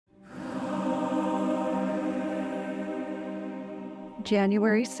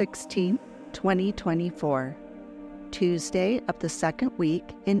January 16th, 2024, Tuesday of the second week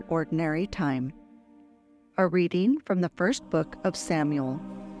in Ordinary Time. A reading from the first book of Samuel.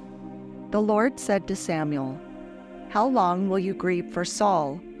 The Lord said to Samuel, "How long will you grieve for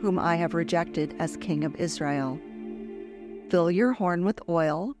Saul, whom I have rejected as king of Israel? Fill your horn with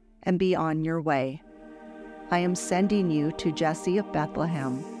oil and be on your way. I am sending you to Jesse of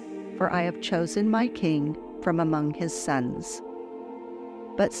Bethlehem, for I have chosen my king from among his sons."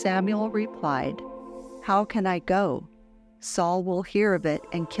 But Samuel replied, "How can I go? Saul will hear of it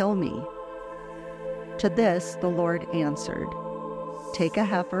and kill me." To this the Lord answered, "Take a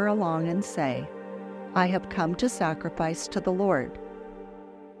heifer along and say, 'I have come to sacrifice to the Lord.'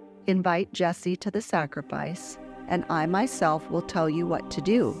 Invite Jesse to the sacrifice, and I myself will tell you what to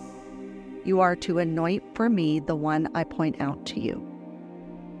do. You are to anoint for me the one I point out to you."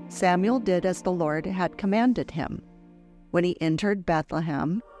 Samuel did as the Lord had commanded him. When he entered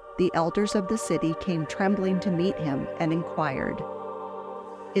Bethlehem, the elders of the city came trembling to meet him and inquired,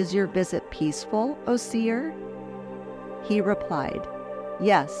 "Is your visit peaceful, O seer?" He replied,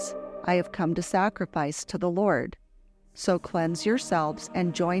 "Yes, I have come to sacrifice to the Lord. So cleanse yourselves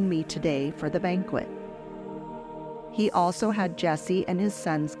and join me today for the banquet." He also had Jesse and his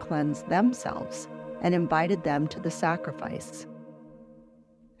sons cleanse themselves and invited them to the sacrifice.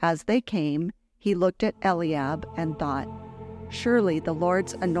 As they came, he looked at Eliab and thought, "Surely the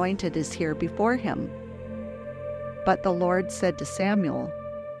Lord's anointed is here before him." But the Lord said to Samuel,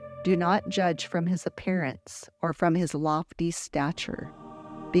 "Do not judge from his appearance or from his lofty stature,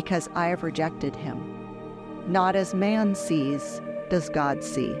 because I have rejected him. Not as man sees does God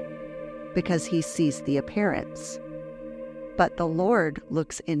see, because he sees the appearance. But the Lord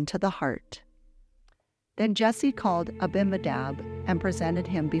looks into the heart." Then Jesse called Abinadab and presented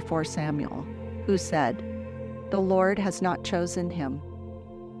him before Samuel, who said, "The Lord has not chosen him."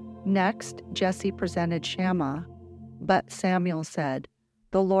 Next, Jesse presented Shammah, but Samuel said,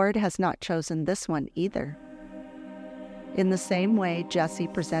 "The Lord has not chosen this one either." In the same way, Jesse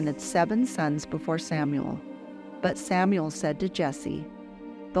presented 7 sons before Samuel, but Samuel said to Jesse,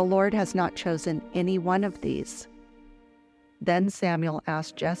 "The Lord has not chosen any one of these." Then Samuel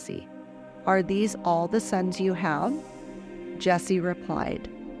asked Jesse, "Are these all the sons you have?" Jesse replied,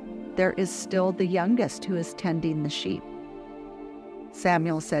 "There is still the youngest who is tending the sheep."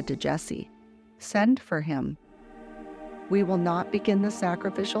 Samuel said to Jesse, "Send for him. We will not begin the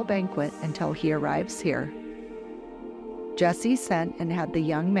sacrificial banquet until he arrives here." Jesse sent and had the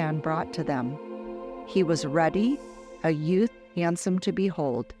young man brought to them. He was ruddy, a youth handsome to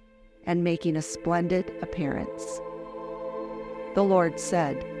behold, and making a splendid appearance. The Lord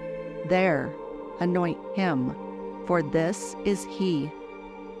said, "There, anoint him, for this is he."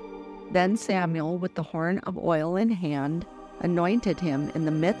 Then Samuel, with the horn of oil in hand, anointed him in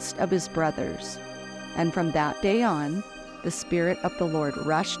the midst of his brothers. And from that day on, the Spirit of the Lord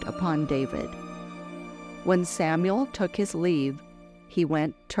rushed upon David. When Samuel took his leave, he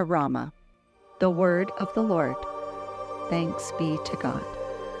went to Ramah. The word of the Lord. Thanks be to God.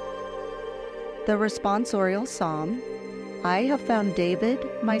 The responsorial psalm. I have found David,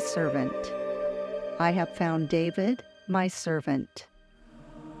 my servant. I have found David, my servant.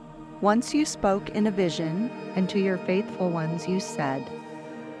 Once you spoke in a vision, and to your faithful ones you said,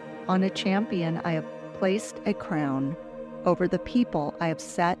 "On a champion I have placed a crown, over the people I have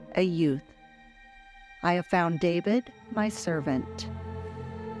set a youth. I have found David, my servant.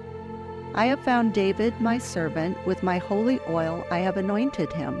 I have found David, my servant, with my holy oil I have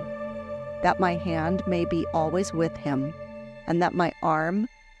anointed him, that my hand may be always with him, and that my arm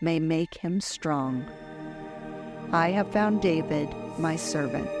may make him strong. I have found David, my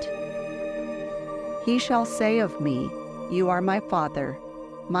servant. He shall say of me, 'You are my Father,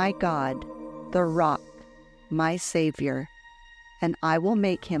 my God, the rock, my Savior,' and I will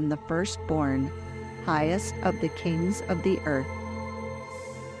make him the firstborn, highest of the kings of the earth.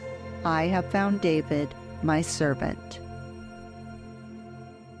 I have found David, my servant."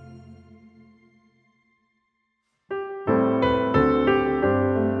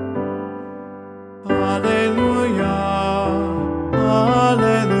 Alleluia,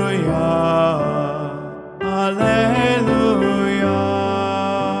 Alleluia, Alleluia.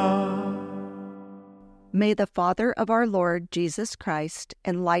 May the Father of our Lord Jesus Christ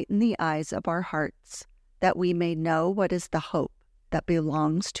enlighten the eyes of our hearts, that we may know what is the hope that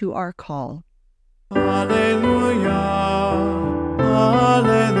belongs to our call. Alleluia,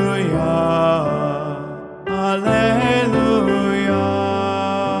 Alleluia, Alleluia.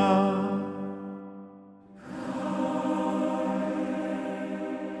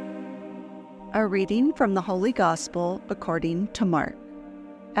 A reading from the Holy Gospel according to Mark.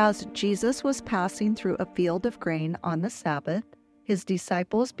 As Jesus was passing through a field of grain on the Sabbath, his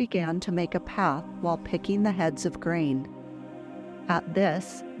disciples began to make a path while picking the heads of grain. At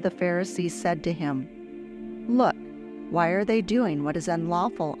this, the Pharisees said to him, "Look, why are they doing what is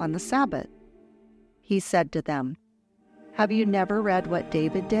unlawful on the Sabbath?" He said to them, "Have you never read what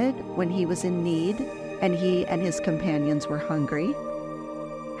David did when he was in need and he and his companions were hungry?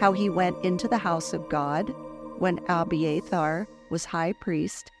 How he went into the house of God when Abiathar was high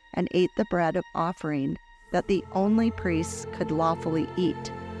priest and ate the bread of offering that the only priests could lawfully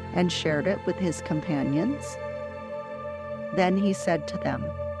eat, and shared it with his companions? Then he said to them,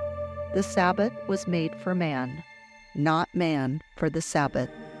 The Sabbath was made for man, not man for the Sabbath.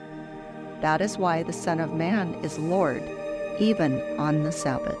 That is why the Son of Man is Lord, even on the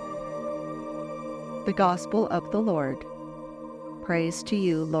Sabbath." The Gospel of the Lord. Praise to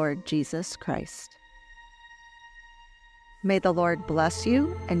you, Lord Jesus Christ. May the Lord bless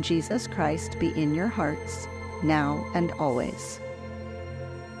you and Jesus Christ be in your hearts, now and always.